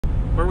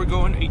Where are we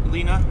going?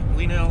 Lena,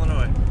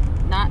 Illinois.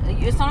 Not.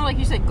 It sounded like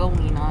you said go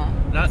Lena.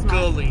 Not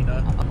go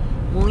Lena.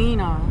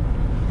 Lena.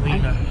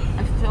 Lena.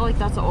 I feel like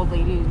that's an old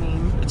lady's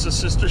name. It's a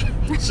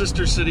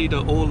sister city to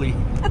Oli.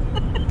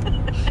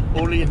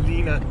 Oli and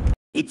Lena.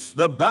 It's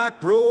the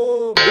back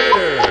row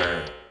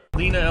bidder.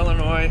 Lena,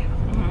 Illinois.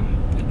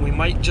 We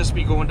might just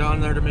be going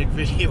down there to make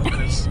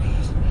videos.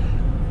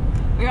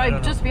 We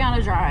might just be on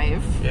a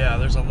drive. Yeah,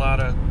 there's a lot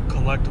of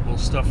collectible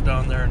stuff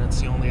down there, and it's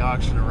the only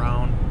auction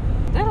around.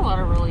 They had a lot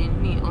of really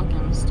neat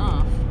looking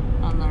stuff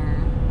on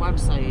their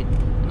website,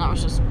 and that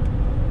was just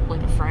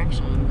like a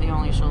fraction. They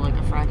only show like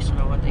a fraction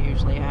of what they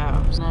usually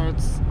have. So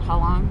it's how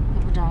long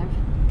of a drive?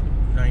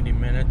 90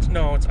 minutes.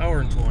 No, it's hour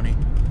and 20.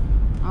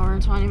 Hour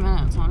and 20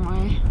 minutes one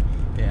way.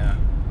 Yeah.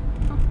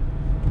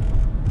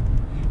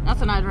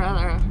 Nothing I'd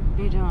rather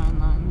be doing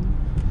than.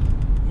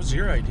 What was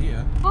your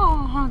idea?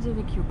 Oh, how did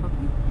the cute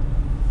puppy?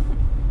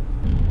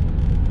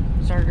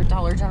 Start at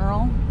Dollar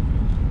General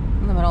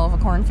in the middle of a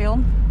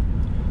cornfield.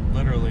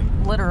 Literally.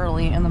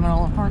 Literally in the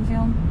middle of a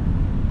cornfield.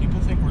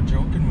 People think we're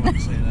joking when we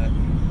say that.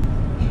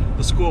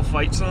 The school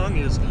fight song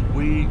is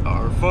 "We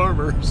Are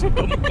Farmers." Bum,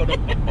 ba-dum,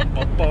 bum, bum,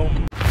 bum,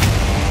 bum.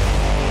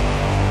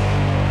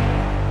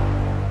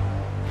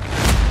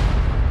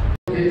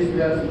 We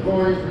got some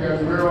coins, we got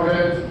some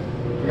arrowheads,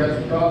 we got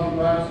some coffee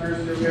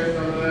blasters, you'll get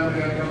some of them, we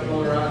got a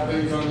couple other odd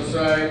things on the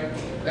side.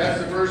 That's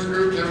the first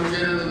group, then we'll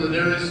get into the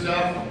dairy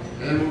stuff,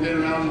 and then we'll get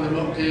around to the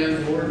milk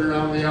cans, boarding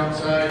around the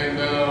outside, and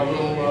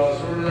we'll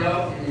sort it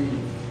out and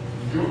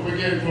do what we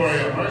can for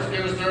you. First,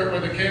 going to start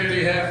with the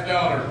Kennedy half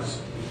dollars.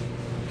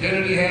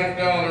 Kennedy half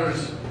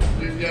dollars,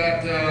 we've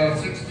got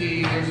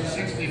 60, there's a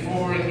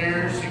 64 in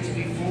there,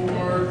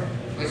 64,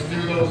 let's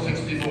do those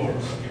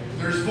 64s.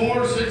 There's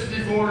 4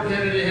 64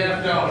 Kennedy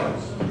half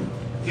dollars.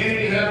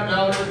 Kennedy half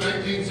dollars,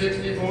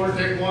 1964,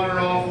 take one or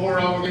all 4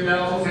 of them, get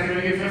down, take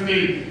it, get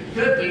 50.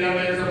 50, now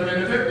there's up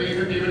in 50,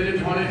 50, 50,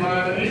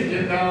 25, and 8,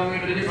 get down,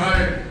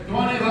 55,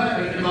 25,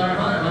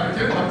 55,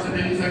 10 bucks a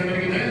piece, I'm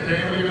going to get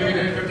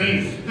 10,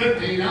 15,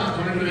 15, now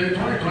 20, 20,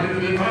 20,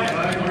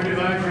 25,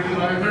 25,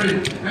 25, 30,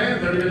 and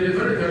 30, 30,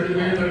 30,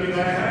 30,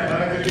 35,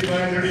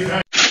 35,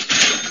 35.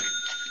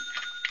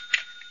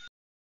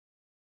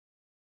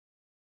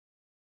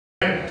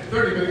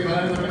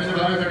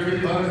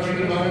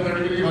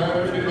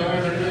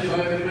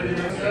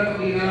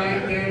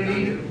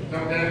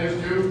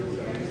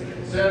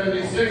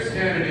 76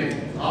 Kennedy.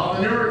 All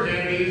the newer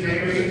Kennedys, they're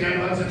going to get 10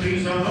 bucks a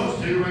piece on those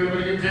two. We're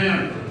going to get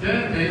 10. 10,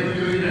 they're going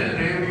to get 10.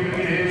 They're going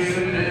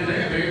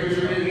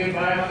to get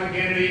 500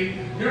 Kennedy.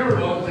 Newer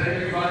ones, they're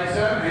going to buy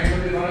 7. They're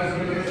going to buy 7.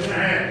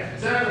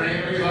 7,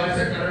 they're going to buy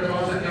 6. They're going to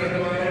buy 6. They're going to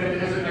buy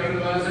 6. They're going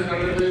to buy 6. They're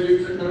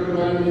going to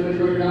buy 6. They're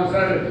going to buy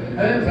 7.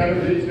 And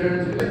 7 piece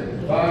Karens.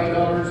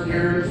 $5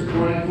 Karens,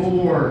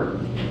 24.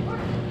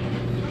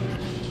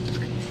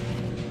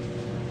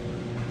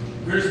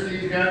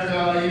 Christy's got a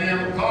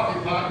coffee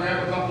pot,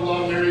 grab a couple of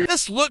them there.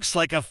 This looks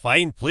like a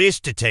fine place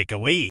to take a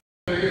wee.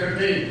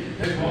 15,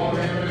 15,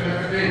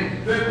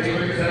 15,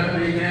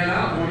 17, and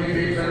out,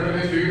 22,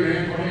 22,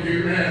 and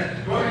 22,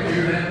 and 22,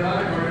 and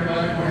 5,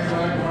 25,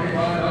 25,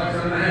 25,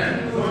 7,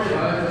 and 25,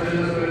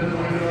 7,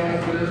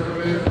 25,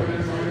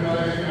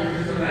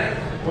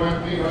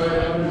 25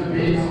 a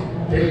piece,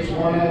 takes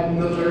one up in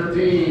the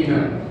 13,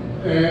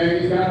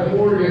 and he's got the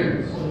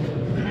Morgans.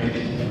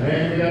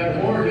 And we got the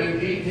Morgan,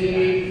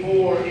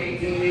 1884,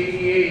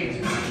 1888.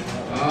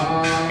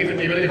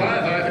 50,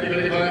 55, 50,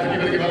 55,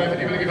 50, 55,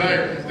 50, 55,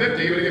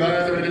 50,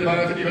 55,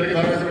 75, 50,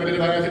 55,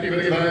 75, 50,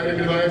 55,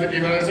 55,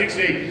 55,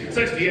 60,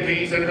 60 a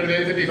piece,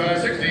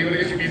 55, 60, what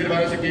is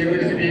 55, 60, what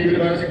is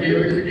 55, 60,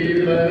 what is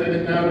 55,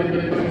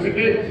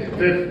 60,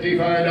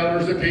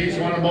 $55 a piece,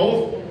 one of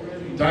both.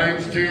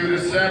 Times 2 to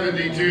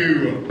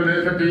 72.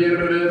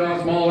 50 on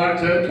small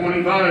accent,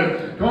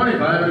 25.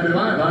 25,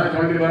 25,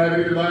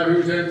 25,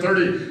 who's in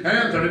 30?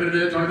 And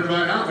 30, 25,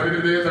 now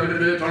 30,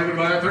 30,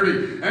 25, 30.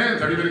 And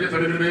 30, 30,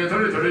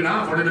 30, 30,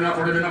 now 40, now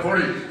 40, now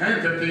 40.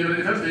 And 50,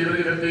 50, 50,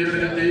 50,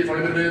 50,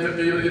 40,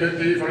 50,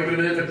 50, 40,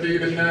 50,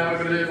 50, now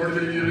 40,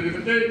 40,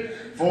 50,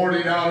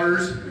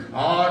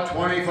 $40,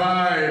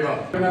 25.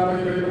 Now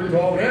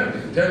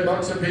 10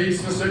 bucks a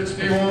piece to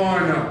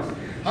 61.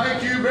 High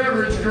Q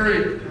beverage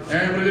crate.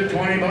 And we did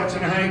 20 bucks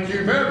in a high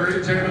Q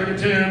beverage. And we did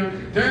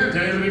 10, 10, 10, 10,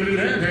 10,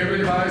 10,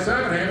 55,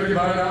 7, and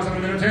 55, now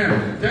 7, and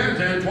 10, 10,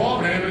 10,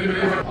 12, and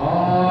 55.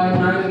 On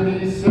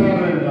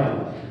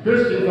 97.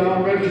 Christy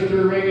found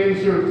register ring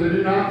inserts. They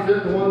do not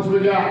fit the ones we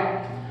got.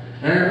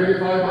 And we get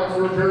 5 bucks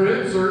for a pair of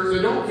inserts.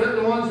 They don't fit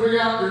the ones we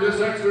got. They're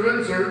just extra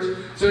inserts.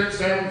 6,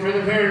 7 for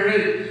the pair.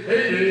 8, 8,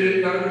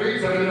 8, 9,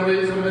 8, 7,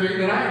 8, 7, 8,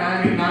 9,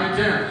 9, 8, 9,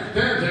 10,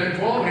 10, 10,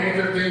 12, and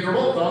 15 for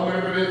both of them.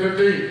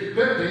 15, 15,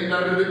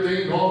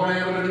 15, 12, and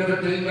 15,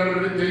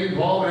 15,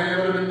 12,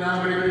 and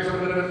now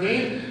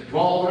 15,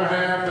 12 and a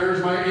half.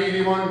 There's my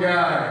 81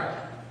 guy.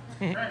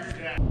 Did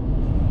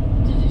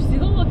you see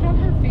the look on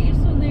her face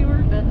when they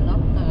were bidding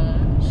up the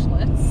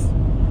Schlitz?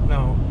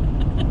 No.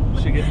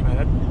 She gets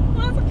mad.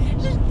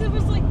 It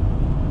was like,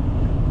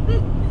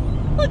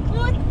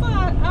 what the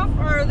F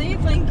are they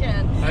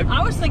thinking?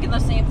 I was thinking the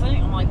same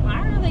thing. I'm like,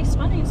 why are they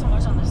spending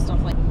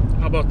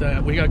about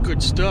that? We got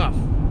good stuff.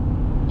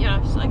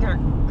 Yes, I got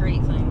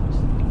great things.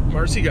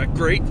 Marcy got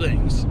great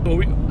things.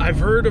 Well, I've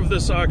heard of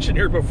this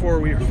auctioneer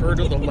before. We've heard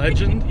of the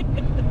legend.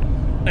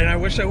 And I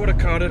wish I would have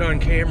caught it on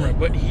camera,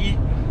 but he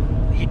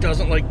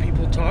doesn't like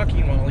people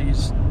talking while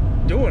he's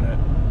doing it.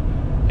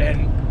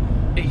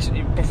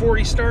 And before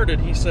he started,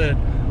 he said,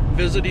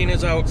 visiting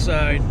is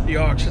outside, the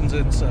auction's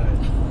inside.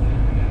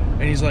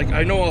 And he's like,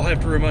 I know I'll have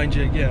to remind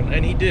you again.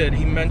 And he did.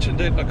 He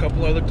mentioned it a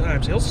couple other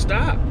times. He'll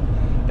stop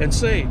and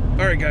say,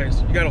 all right,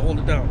 guys, you got to hold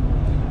it down.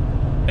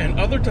 And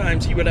other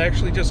times he would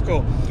actually just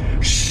go,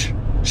 shh,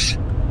 shh,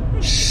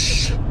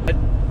 shh.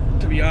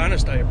 To be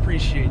honest, I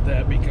appreciate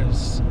that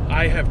because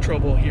I have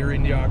trouble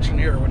hearing the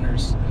auctioneer when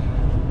there's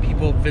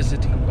people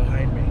visiting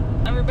behind me.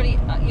 Everybody,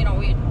 you know,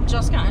 we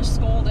just got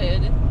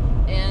scolded,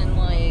 and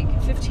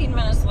like 15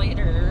 minutes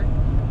later,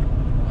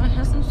 my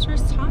husband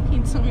starts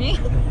talking to me.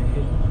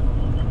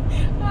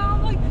 And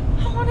I'm like,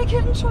 I want to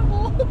get in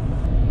trouble.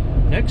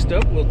 Next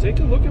up, we'll take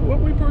a look at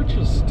what we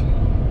purchased.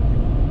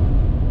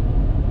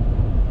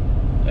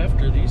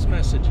 After these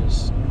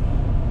messages.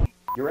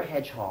 You're a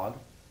hedgehog,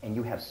 and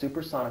you have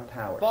supersonic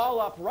powers. Ball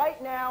up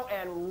right now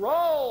and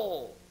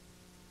roll!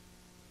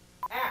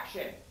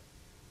 Action!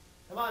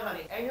 Come on,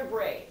 honey. And you're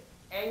brave.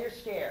 And you're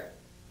scared.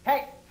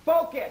 Hey,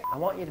 focus! I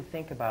want you to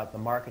think about the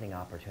marketing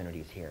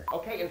opportunities here.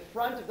 Okay, in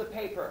front of the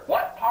paper.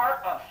 What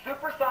part of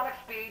supersonic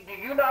speed do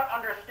you not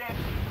understand?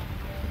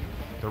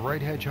 The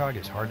right hedgehog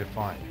is hard to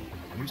find.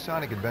 New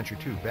Sonic Adventure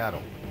 2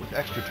 Battle with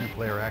extra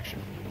 2-player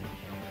action.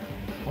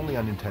 Only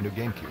on Nintendo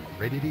GameCube.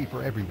 Rated E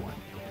for everyone.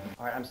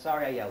 Alright, I'm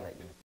sorry I yelled at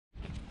you.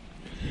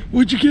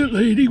 What'd you get,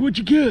 lady? What'd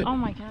you get? Oh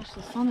my gosh,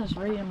 the sun is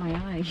right in my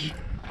eye.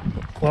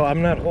 Well,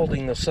 I'm not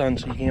holding the sun,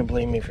 so you can't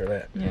blame me for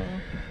that. Yeah.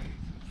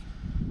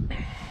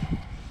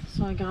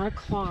 So I got a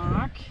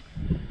clock.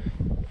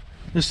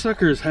 This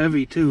sucker is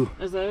heavy, too.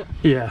 Is it?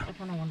 Yeah. I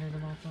kind of wondered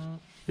about that.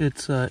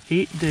 It's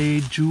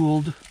 8-day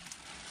jeweled.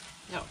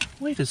 Yep.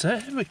 Wait, does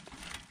that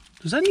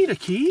need a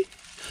key?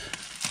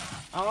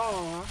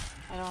 Oh,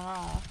 I don't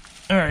know.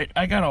 Alright,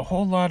 I got a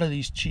whole lot of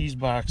these cheese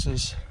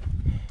boxes.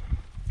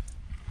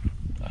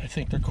 I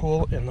think they're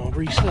cool and they'll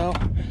resell.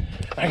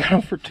 I got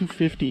them for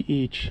 $2.50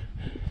 each.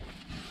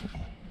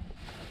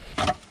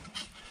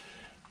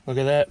 Look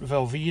at that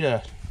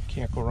Velveeta.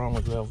 Can't go wrong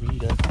with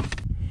Velveeta.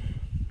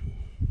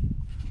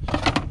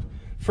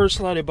 First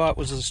lot I bought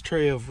was this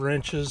tray of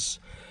wrenches.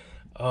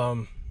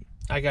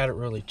 I got it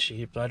really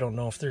cheap. I don't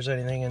know if there's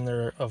anything in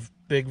there of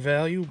big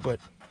value,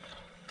 but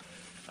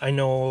I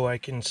know I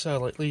can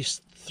sell at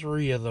least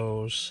 3 of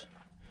those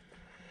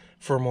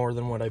for more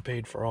than what I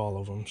paid for all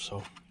of them,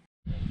 so.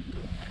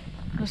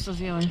 This is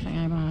the only thing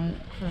I bought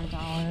for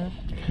 $1.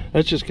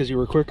 That's just because you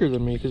were quicker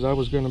than me, because I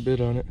was going to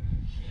bid on it.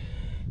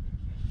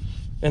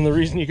 And the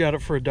reason you got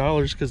it for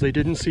 $1 is because they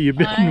didn't see you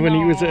bidding when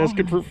he was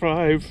asking for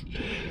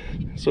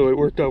 $5. So it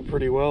worked out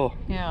pretty well.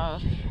 Yeah.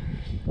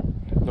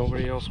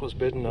 Nobody else was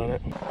bidding on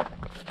it.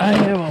 I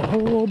have a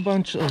whole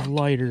bunch of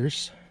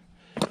lighters,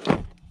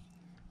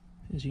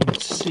 as you can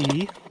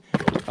see.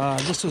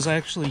 This was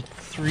actually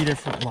 3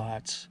 different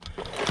lots.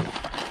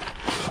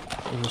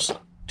 There was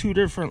 2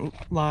 different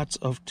lots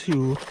of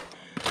 2.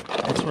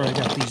 That's where I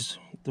got these,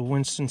 the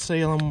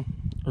Winston-Salem,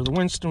 or the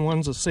Winston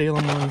ones, the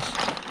Salem ones,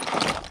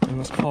 and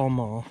this Pall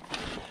Mall.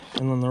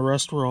 And then the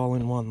rest were all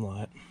in one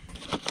lot.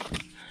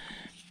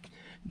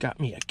 Got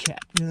me a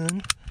cat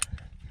gun.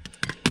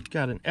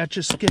 Got an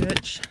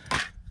Etch-a-Sketch.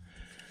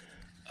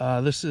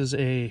 This is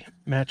a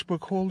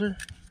matchbook holder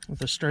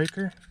with a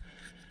striker.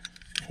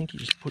 I think you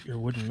just put your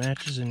wooden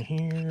matches in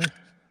here.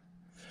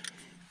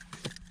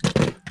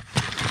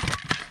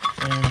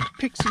 And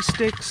pixie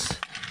sticks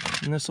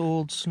and this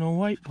old Snow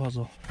White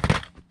puzzle.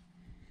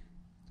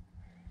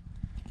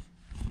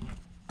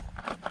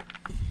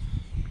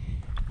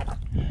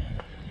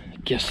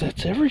 Guess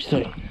that's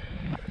everything.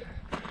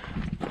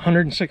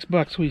 106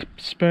 bucks we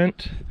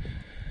spent.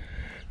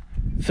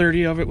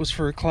 30 of it was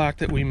for a clock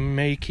that we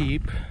may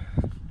keep.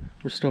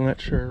 We're still not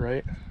sure,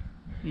 right?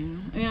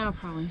 Yeah, I'll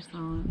probably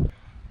sell it.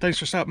 Thanks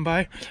for stopping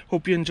by.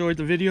 Hope you enjoyed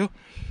the video.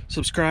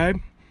 Subscribe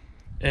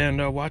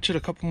and watch it a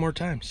couple more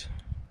times,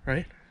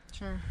 right?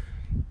 Sure.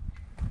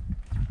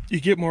 You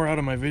get more out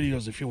of my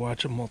videos if you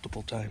watch them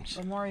multiple times.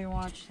 The more you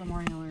watch, the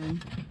more you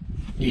learn.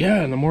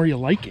 Yeah, and the more you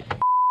like it.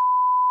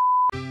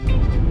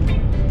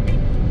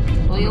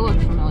 Well, you look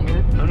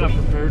familiar. I'm not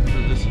prepared for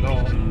this at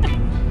all.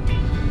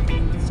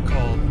 It's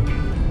called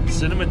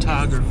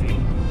cinematography.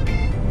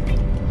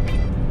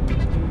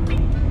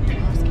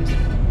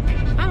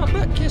 I'm a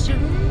butt kisser.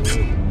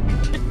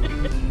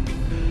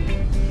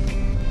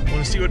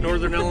 Want to see what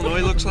Northern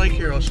Illinois looks like?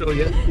 Here, I'll show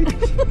you.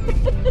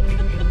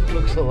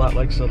 Looks a lot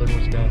like Southern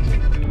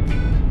Wisconsin.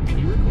 Are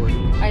you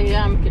recording? I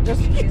am,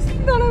 just in case I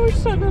thought I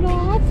was shutting it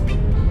off.